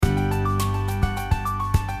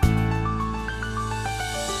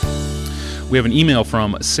We have an email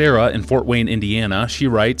from Sarah in Fort Wayne, Indiana. She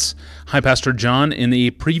writes, "Hi, Pastor John. In the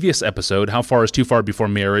previous episode, How Far is Too Far Before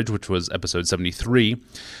Marriage, which was episode 73,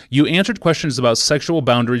 you answered questions about sexual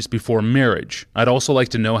boundaries before marriage. I'd also like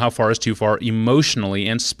to know how far is too far emotionally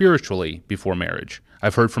and spiritually before marriage.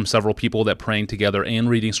 I've heard from several people that praying together and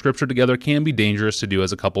reading scripture together can be dangerous to do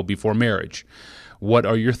as a couple before marriage. What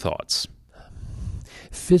are your thoughts?"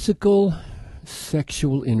 Physical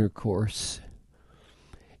sexual intercourse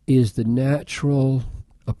is the natural,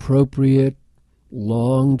 appropriate,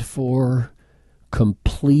 longed for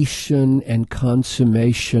completion and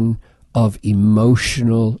consummation of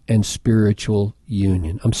emotional and spiritual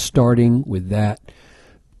union. I'm starting with that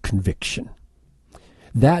conviction.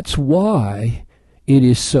 That's why it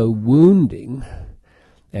is so wounding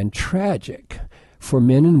and tragic for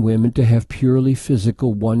men and women to have purely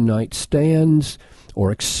physical one-night stands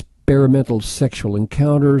or experimental sexual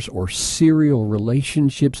encounters or serial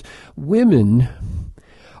relationships. Women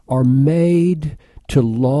are made to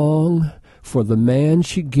long for the man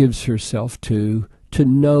she gives herself to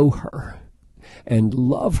know her and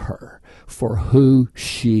love her for who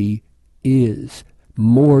she is,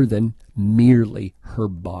 more than merely her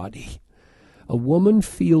body. A woman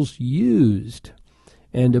feels used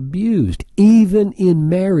and abused, even in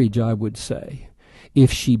marriage, I would say, if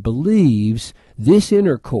she believes this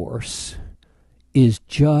intercourse is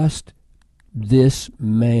just this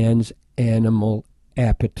man's animal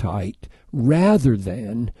appetite, rather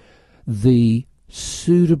than the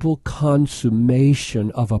suitable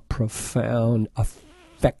consummation of a profound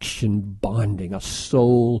affection bonding, a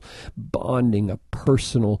soul bonding, a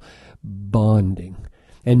personal bonding.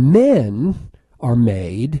 And men are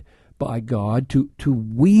made by God to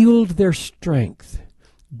wield their strength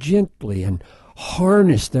gently and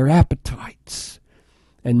harness their appetites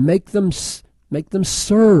and make them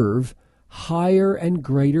serve higher and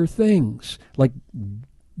greater things, like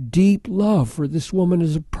deep love for this woman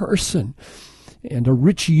as a person and a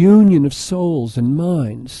rich union of souls and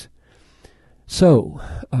minds. So,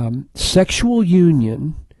 sexual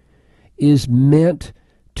union is meant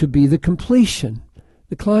to be the completion,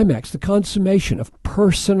 the climax, the consummation of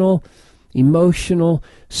personal, emotional,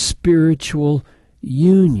 spiritual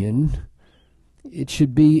union. It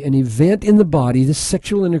should be an event in the body. This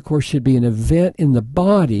sexual intercourse should be an event in the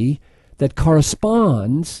body that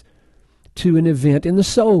corresponds to an event in the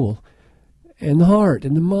soul and the heart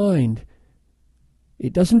and the mind.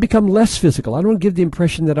 It doesn't become less physical. I don't give the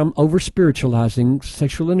impression that I'm over-spiritualizing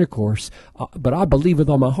sexual intercourse, but I believe with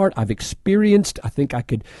all my heart. I've experienced, I think I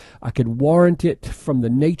could warrant it from the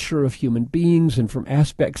nature of human beings and from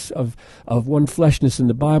aspects of one fleshness in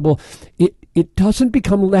the Bible. It doesn't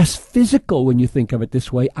become less physical when you think of it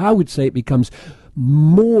this way. I would say it becomes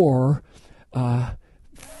more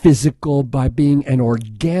physical by being an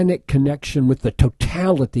organic connection with the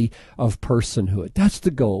totality of personhood. That's the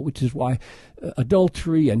goal, which is why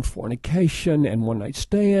adultery and fornication and one-night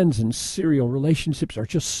stands and serial relationships are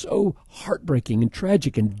just so heartbreaking and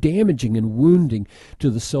tragic and damaging and wounding to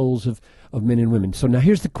the souls of men and women. So now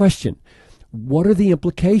here's the question. What are the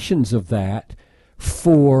implications of that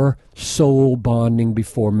for soul bonding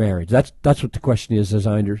before marriage? That's what the question is, as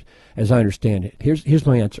I understand it. Here's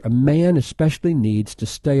my answer. A man especially needs to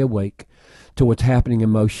stay awake to what's happening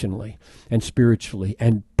emotionally and spiritually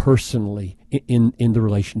and personally in the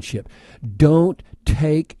relationship. Don't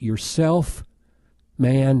take yourself,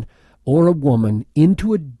 man or a woman,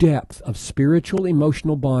 into a depth of spiritual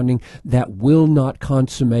emotional bonding that will not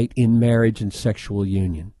consummate in marriage and sexual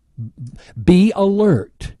union. Be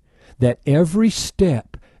alert that every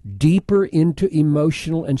step deeper into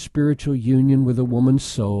emotional and spiritual union with a woman's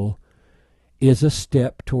soul is a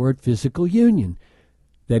step toward physical union,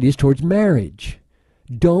 that is, towards marriage.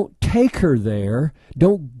 Don't take her there,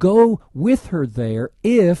 don't go with her there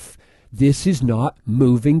if this is not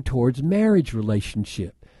moving towards marriage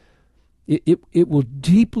relationship. It will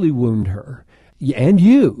deeply wound her and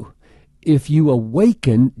you if you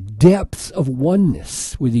awaken depths of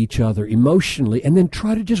oneness with each other emotionally and then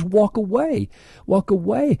try to just walk away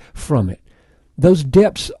from it. Those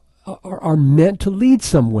depths are meant to lead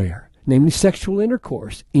somewhere, namely sexual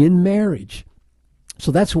intercourse in marriage.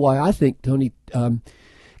 So that's why I think, Tony,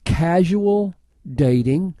 casual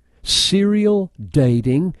dating, serial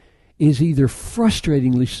dating is either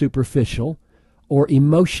frustratingly superficial or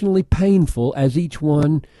emotionally painful as each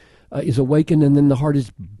one is awakened and then the heart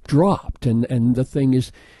is dropped and the thing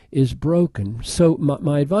is broken. So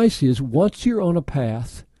my advice is, once you're on a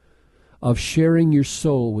path of sharing your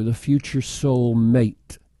soul with a future soul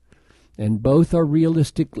mate, and both are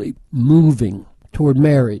realistically moving toward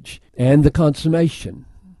marriage and the consummation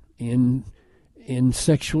in in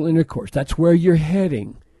sexual intercourse. That's where you're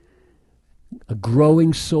heading. A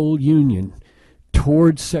growing soul union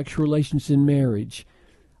towards sexual relations in marriage.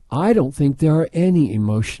 I don't think there are any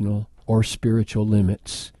emotional or spiritual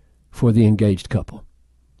limits for the engaged couple.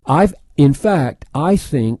 In fact, I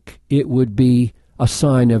think it would be a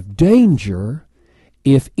sign of danger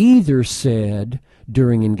if either said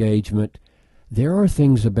during engagement, there are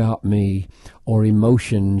things about me or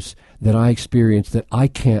emotions that I experience that I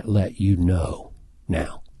can't let you know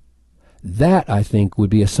now. That, I think, would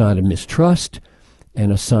be a sign of mistrust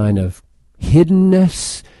and a sign of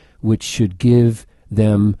hiddenness, which should give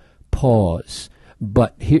them pause.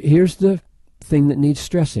 But here's the thing that needs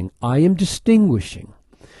stressing. I am distinguishing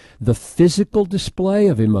the physical display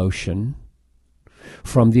of emotion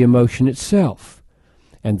from the emotion itself.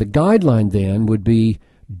 And the guideline then would be,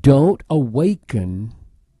 don't awaken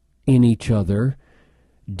in each other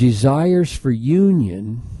desires for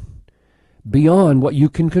union beyond what you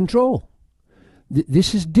can control.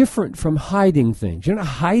 This is different from hiding things. You're not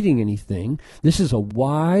hiding anything. This is a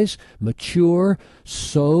wise, mature,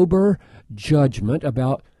 sober judgment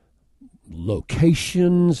about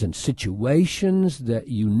locations and situations that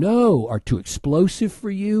you know are too explosive for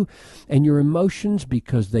you and your emotions,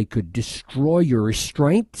 because they could destroy your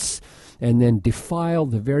restraints and then defile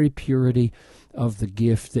the very purity of the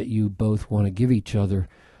gift that you both want to give each other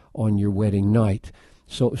on your wedding night.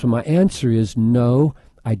 So my answer is no,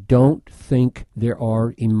 I don't think there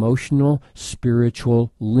are emotional,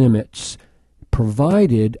 spiritual limits,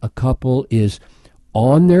 provided a couple is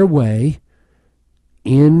on their way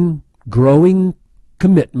in growing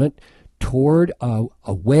commitment toward a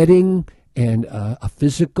wedding and a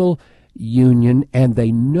physical union, and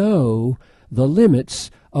they know the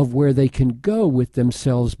limits of where they can go with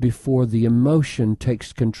themselves before the emotion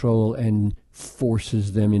takes control and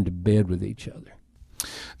forces them into bed with each other.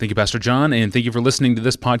 Thank you, Pastor John, and thank you for listening to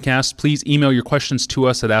this podcast. Please email your questions to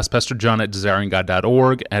us at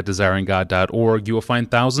AskPastorJohn@desiringgod.org. At desiringgod.org, you will find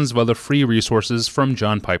thousands of other free resources from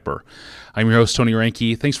John Piper. I'm your host, Tony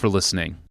Reinke. Thanks for listening.